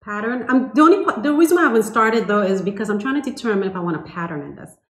pattern. The reason I haven't started though is because I'm trying to determine if I want a pattern in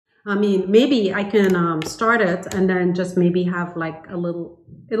this. I mean, maybe I can start it and then just maybe have like a little.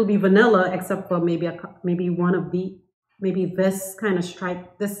 It'll be vanilla except for maybe this kind of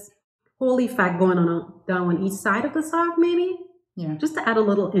stripe, this whole effect going on down on each side of the sock, maybe. Yeah. Just to add a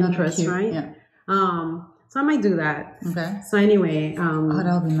little interest, right? Yeah. So I might do that. Okay. So anyway,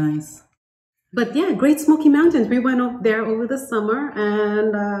 that'll be nice. But yeah, Great Smoky Mountains. We went up there over the summer,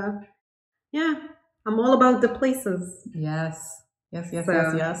 and yeah, I'm all about the places. Yes.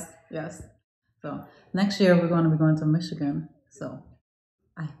 So next year we're going to be going to Michigan. So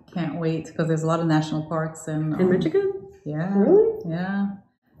I can't wait because there's a lot of national parks in Michigan. Yeah. Really? Yeah.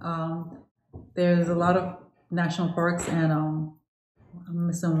 There's a lot of national parks, and I'm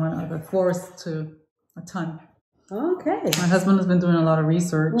missing one other, forests to a ton. Okay. My husband has been doing a lot of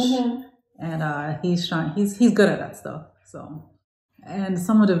research, and he's good at that stuff. So, and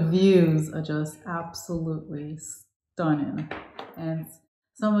some of the views are just absolutely stunning, and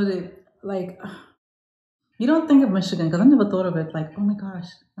some of the you don't think of Michigan because I never thought of it like, oh my gosh,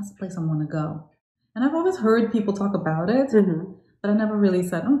 that's the place I want to go. And I've always heard people talk about it, but I never really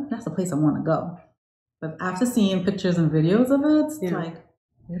said, oh, that's the place I want to go. But after seeing pictures and videos of it, it's like,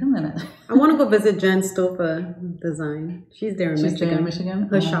 wait a minute. I want to go visit Jen Stouffer Design. She's there in Michigan. She's there in Michigan?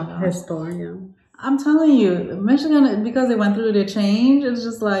 Her shop, her store, yeah. I'm telling you, Michigan, because they went through their change, it's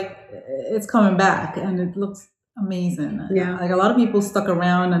just like, it's coming back and it looks amazing. Yeah. Like a lot of people stuck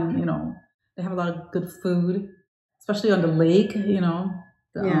around and, they have a lot of good food, especially on the lake,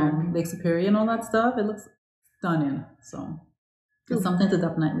 Lake Superior and all that stuff. It looks stunning. So it's something to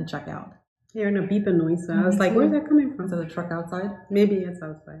definitely check out. Hearing a beeping noise. So I was like, where's that coming from? Is it a truck outside? Maybe it's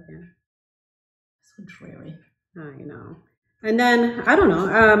outside, yeah. So dreary. I know. And then, I don't know.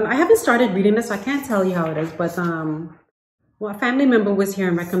 I haven't started reading this, so I can't tell you how it is. But a family member was here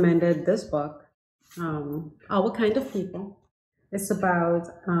and recommended this book, Our Kind of People. It's about,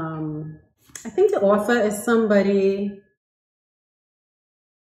 I think the author is somebody,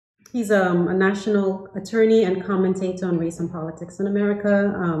 he's a national attorney and commentator on race and politics in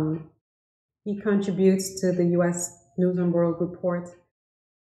America. He contributes to the U.S. News and World Report.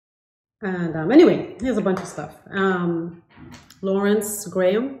 And anyway, here's a bunch of stuff. Lawrence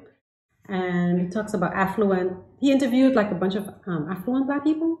Graham, and he talks about he interviewed like a bunch of affluent Black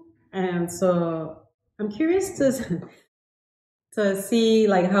people. And so, I'm curious to see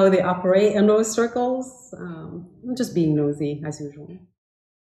like how they operate in those circles. I'm just being nosy as usual.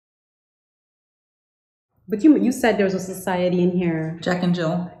 But you said there's a society in here. Jack and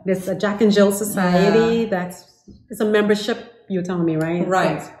Jill. There's a Jack and Jill society. It's a membership. You telling me, right?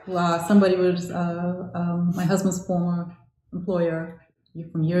 Right. Somebody was my husband's former employer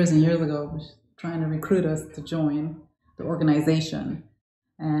from years and years ago was trying to recruit us to join the organization,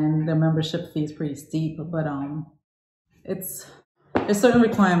 and their membership fee is pretty steep. But there's certain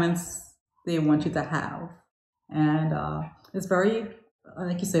requirements they want you to have, and it's very,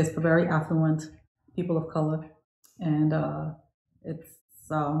 like you say, it's for very affluent people of color, and it's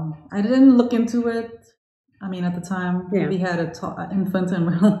I didn't look into it. I mean, at the time, we had an infant, and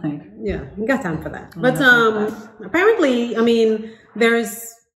we're like, yeah, we got time for that. But apparently, I mean,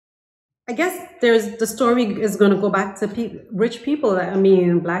 I guess the story is going to go back to rich people.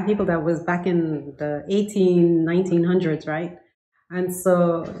 Black people that was back in the 1900s, right? And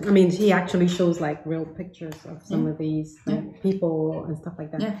so, I mean, he actually shows like real pictures of some of these people and stuff like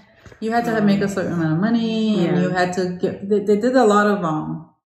that. Yeah, you had to make a certain amount of money, and you had to get. They did a lot of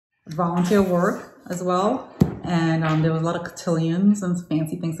volunteer work as well, and there was a lot of cotillions and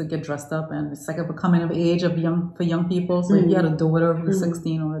fancy things to get dressed up, and it's like a coming of age for young people. So if you had a daughter who was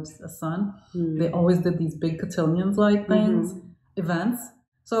 16 or a son, they always did these big cotillions like things, events.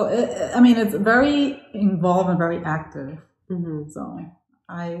 So it's very involved and very active. So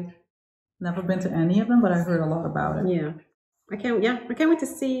I've never been to any of them, but I heard a lot about it. Yeah, I can't wait to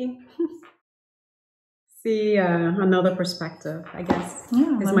see another perspective. I guess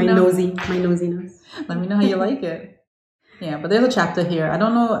it's my nosiness. Let me know how you like it. Yeah, but there's a chapter here. I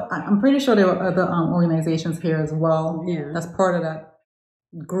don't know. I'm pretty sure there are other organizations here as well. Yeah, that's part of that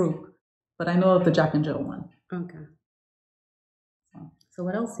group. But I know of the Jack and Jill one. Okay. So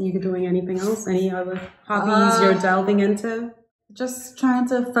what else? Are you doing anything else? Any other hobbies you're delving into? Just trying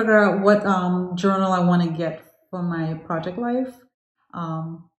to figure out what journal I want to get for my project life.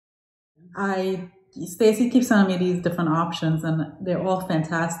 Stacy keeps sending me these different options, and they're all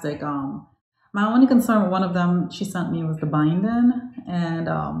fantastic. My only concern with one of them she sent me was the binding, and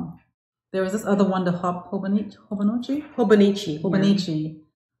there was this other one, the Hobonichi. Yeah.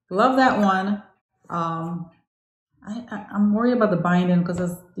 Love that one. I'm worried about the binding because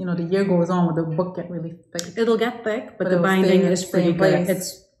as the year goes on, the book get really thick. It'll get thick, but the binding is pretty good.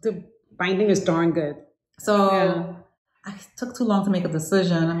 The binding is darn good. So I took too long to make a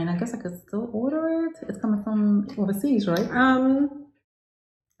decision. I mean, I guess I could still order it. It's coming from overseas, right?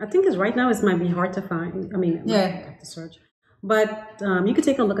 I think right now it might be hard to find. I mean, I have to search. But you could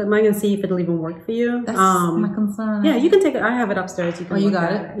take a look at mine and see if it'll even work for you. That's my concern. Yeah, you can take it. I have it upstairs. You can you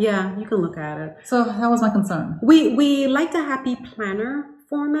got it? Yeah, you can look at it. So that was my concern. We like the happy planner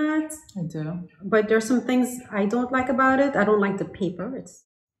format. I do. But there's some things I don't like about it. I don't like the paper. It's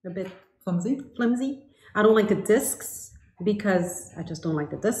a bit flimsy. I don't like the discs because I just don't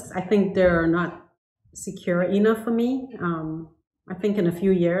like the discs. I think they're not secure enough for me. I think in a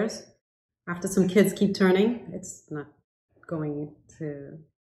few years, after some kids keep turning, it's not going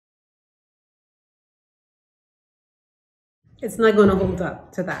to hold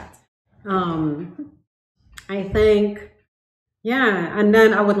up to that. I think, and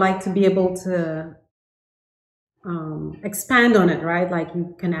then I would like to be able to expand on it, right? Like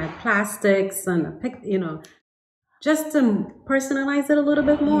you can add plastics and just to personalize it a little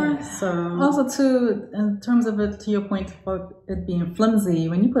bit more. Yeah. So also too, in terms of it, to your point about it being flimsy,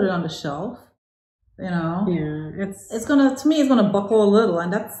 when you put it on the shelf, it's gonna buckle a little,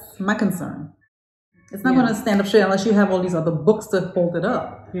 and that's my concern. It's not gonna stand up straight unless you have all these other books to hold it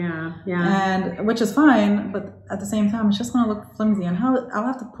up. Yeah. And which is fine, but at the same time, it's just gonna look flimsy, and I'll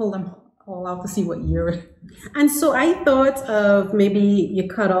have to pull them all out to see what year it is. And so I thought of maybe you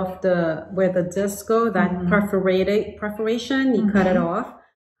cut off where the discs go, that perforation, you cut it off,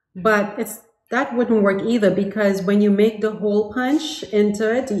 but that wouldn't work either, because when you make the hole punch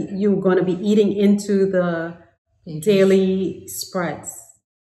into it, you're going to be eating into the daily spreads.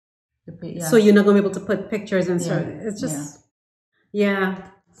 So you're not going to be able to put pictures and stuff. It's just,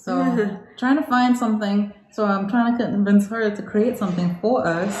 So trying to find something. So I'm trying to convince her to create something for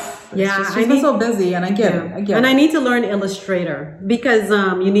us. She's been so busy, and I get it. And I need to learn Illustrator because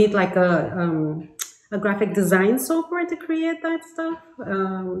you need like a graphic design software to create that stuff.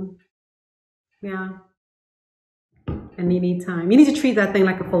 And you need time. You need to treat that thing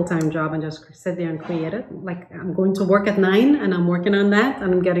like a full-time job and just sit there and create it. Like I'm going to work at 9 and I'm working on that,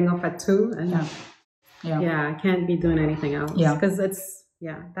 and I'm getting off at 2. And I can't be doing anything else. Because it's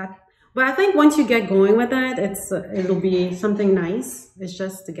that. But I think once you get going with that, it'll be something nice. It's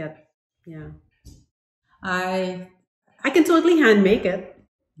just to get I can totally hand make it.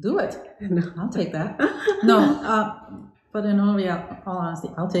 Do it. No. I'll take that. No, but in all honesty,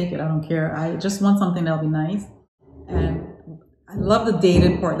 I'll take it. I don't care. I just want something that'll be nice, and I love the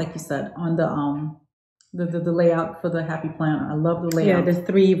dated part, like you said, on the layout for the Happy Planner. I love the layout. Yeah, the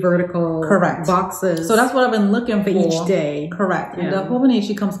 3 vertical boxes. So that's what I've been looking for each day. Correct. Yeah. And the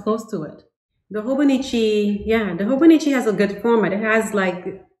Hobonichi comes close to it. The Hobonichi has a good format. It has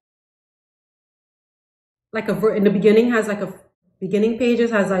in the beginning has like a beginning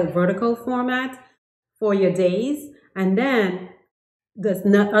pages has like vertical format for your days, and then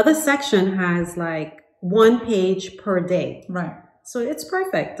the other section has like 1 page per day. Right. So it's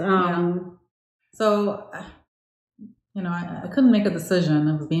perfect. So, I couldn't make a decision.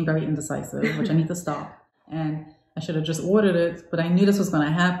 I was being very indecisive, which I need to stop. And I should have just ordered it, but I knew this was going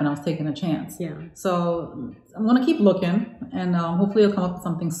to happen. I was taking a chance. Yeah. So I'm going to keep looking, and hopefully it'll come up with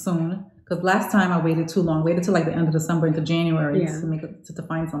something soon. Because last time I waited too long. Waited till like the end of December into January to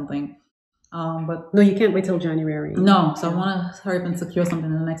find something. But no, you can't wait till January. No. So I want to hurry up and secure something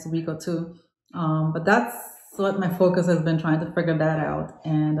in the next week or two. But that's what my focus has been, trying to figure that out.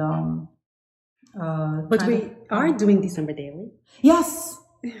 And but we are doing December daily. Yes.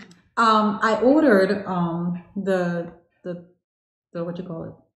 I ordered the what you call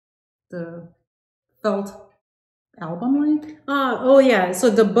it, the felt album like. So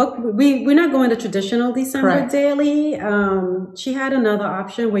the book, we're not going to traditional December Correct. daily. She had another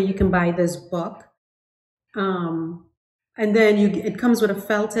option where you can buy this book, and then it comes with a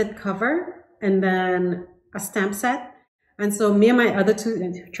felted cover and then a stamp set. And so me and my other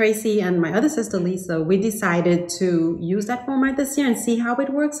two, Tracy and my other sister Lisa, we decided to use that format this year and see how it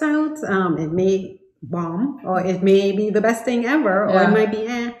works out. It may bomb, or it may be the best thing ever, or it might be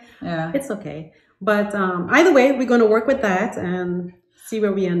it's okay. But either way, we're going to work with that and see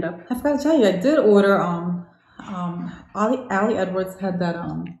where we end up. I forgot to tell you, I did order. Ali Edwards had that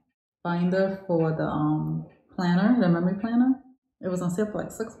binder for the planner, the memory planner. It was on sale for like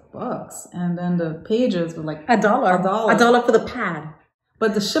 $6, and then the pages were like $1. $1 for the pad.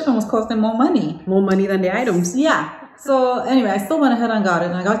 But the shipping was costing more money. More money than the items. Yeah. So anyway, I still went ahead and got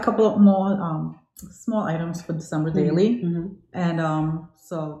it, and I got a couple of more small items for December daily, and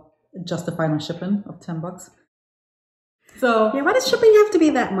so it justified my shipping of $10. So yeah, why does shipping have to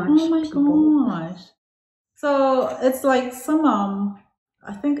be that much? Oh my gosh! So it's like some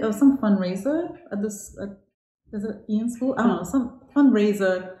I think it was some fundraiser at this. Is it Ian School? I don't know, some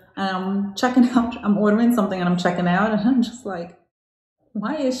fundraiser, and I'm checking out, I'm ordering something and I'm checking out, and I'm just like,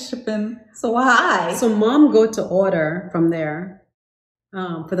 why is shipping so high? So mom go to order from there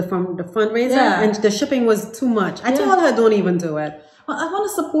for the fundraiser, and the shipping was too much. I told her, don't even do it. Well, I want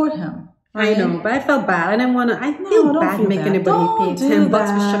to support him. Right? I know, but I felt bad. I didn't want to. I feel bad making anybody pay $10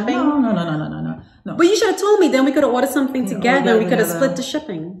 for shipping. No. But you should have told me. Then we could have ordered something together. We could have split the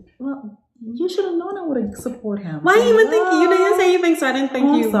shipping. Well, you should have known I would have support him. Why even think you didn't say anything? So I didn't think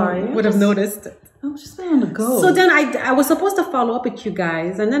you would have noticed it. I was just on the go. So then I was supposed to follow up with you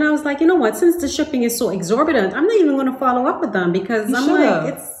guys, and then I was like, you know what? Since the shipping is so exorbitant, I'm not even going to follow up with them because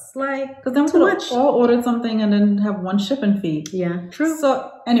it's like because then we could have all ordered something and then have one shipping fee. Yeah, true. So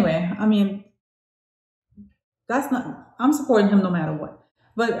anyway, I mean, I'm supporting him no matter what.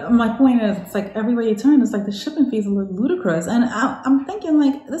 But my point is, it's like everywhere you turn, it's like the shipping fees are ludicrous. And I'm thinking,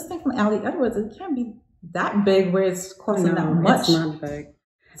 like, this thing from Ali Edwards, it can't be that big where it's costing that much. It's not big.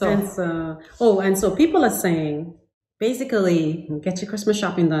 And so people are saying, basically, get your Christmas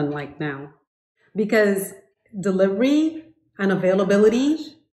shopping done like now. Because delivery and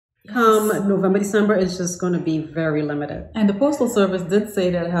availability come November, December is just going to be very limited. And the Postal Service did say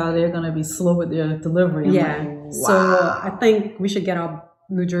that how they're going to be slow with their delivery. Yeah. Like, wow. So I think we should get our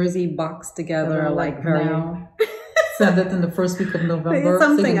New Jersey box together like very now. Send it in the first week of November.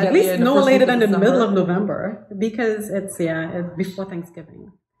 Something at least no later than in the middle of November, because it's before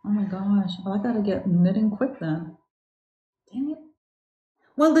Thanksgiving. Oh my gosh! Well, I gotta get knitting quick then. Dang it!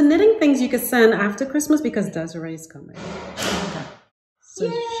 Well, the knitting things you could send after Christmas because Desiree is coming. Okay.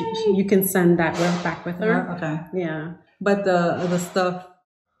 So you can send that back with her. Okay. Yeah. But the stuff.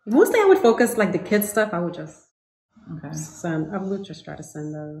 Mostly, I would focus like the kids stuff. I would just. Okay. I would just try to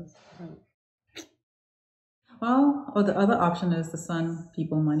send those. Well, or the other option is to send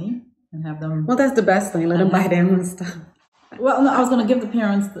people money and have them. Well, that's the best thing. Let them buy them and stuff. Well, no, I was going to give the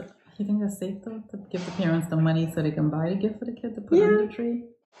parents. You think that's safe though, to give the parents the money so they can buy the gift for the kid to put under the tree?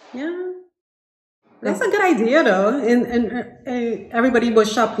 Yeah. That's a good idea though. And everybody will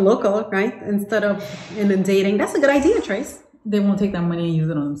shop local, right? Instead of inundating. That's a good idea, Trace. They won't take that money and use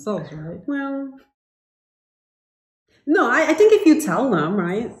it on themselves, right? Well. No, I think if you tell them,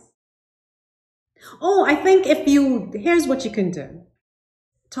 right? Oh, I think here's what you can do.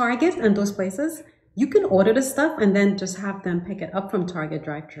 Target and those places, you can order the stuff and then just have them pick it up from Target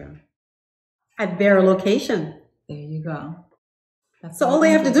drive-thru at their location. There you go. So all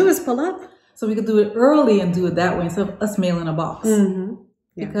they have to do is pull up. So we could do it early and do it that way instead of us mailing a box. Mm-hmm.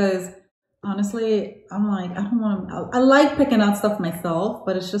 Yeah. Because honestly, I'm like, I don't want to. I like picking out stuff myself,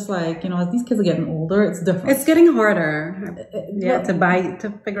 but it's just like, as these kids are getting older, it's different. It's getting harder. To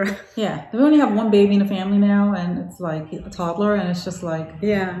figure out. Yeah, we only have one baby in the family now, and it's like a toddler, and it's just like,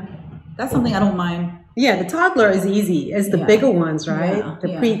 that's something I don't mind. Yeah, the toddler is easy. It's the bigger ones, right? Yeah, the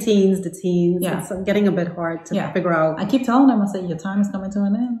preteens, the teens. Yeah. It's getting a bit hard to figure out. I keep telling them, I say, your time is coming to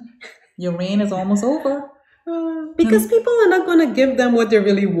an end. Your reign is almost over. Because people are not going to give them what they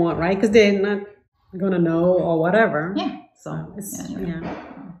really want, right? Because they're not going to know or whatever. Yeah. So,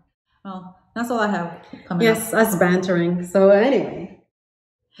 Well, that's all I have coming up. Yes, us bantering. So anyway.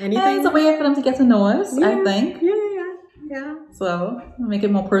 Anything? It's a way for them to get to know us, I think. Yeah. So, make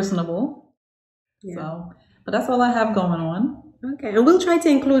it more personable. Yeah. So, but that's all I have going on. Okay, and we'll try to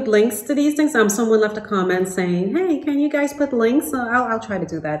include links to these things. Someone left a comment saying, "Hey, can you guys put links?" So I'll try to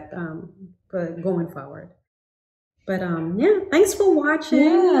do that going forward. But thanks for watching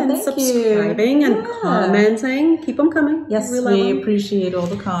and subscribing and commenting. Keep them coming. Yes, we appreciate all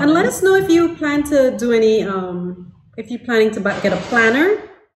the comments. And let us know if you plan to do any. If you're planning to get a planner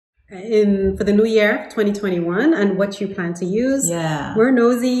for the new year 2021 and what you plan to use. Yeah, we're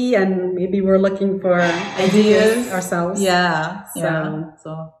nosy and maybe we're looking for ideas ourselves.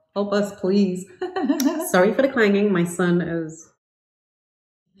 So help us, please. Sorry for the clanging. My son is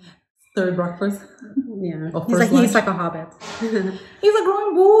third breakfast. Yeah, he's like a hobbit. He's a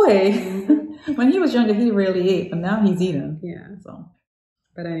grown boy. When he was younger, he rarely ate, but now he's eating. Yeah. So,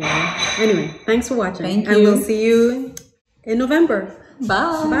 but anyway, thanks for watching. Thank you. And we'll see you in November.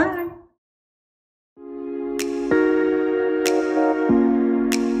 Bye. Bye.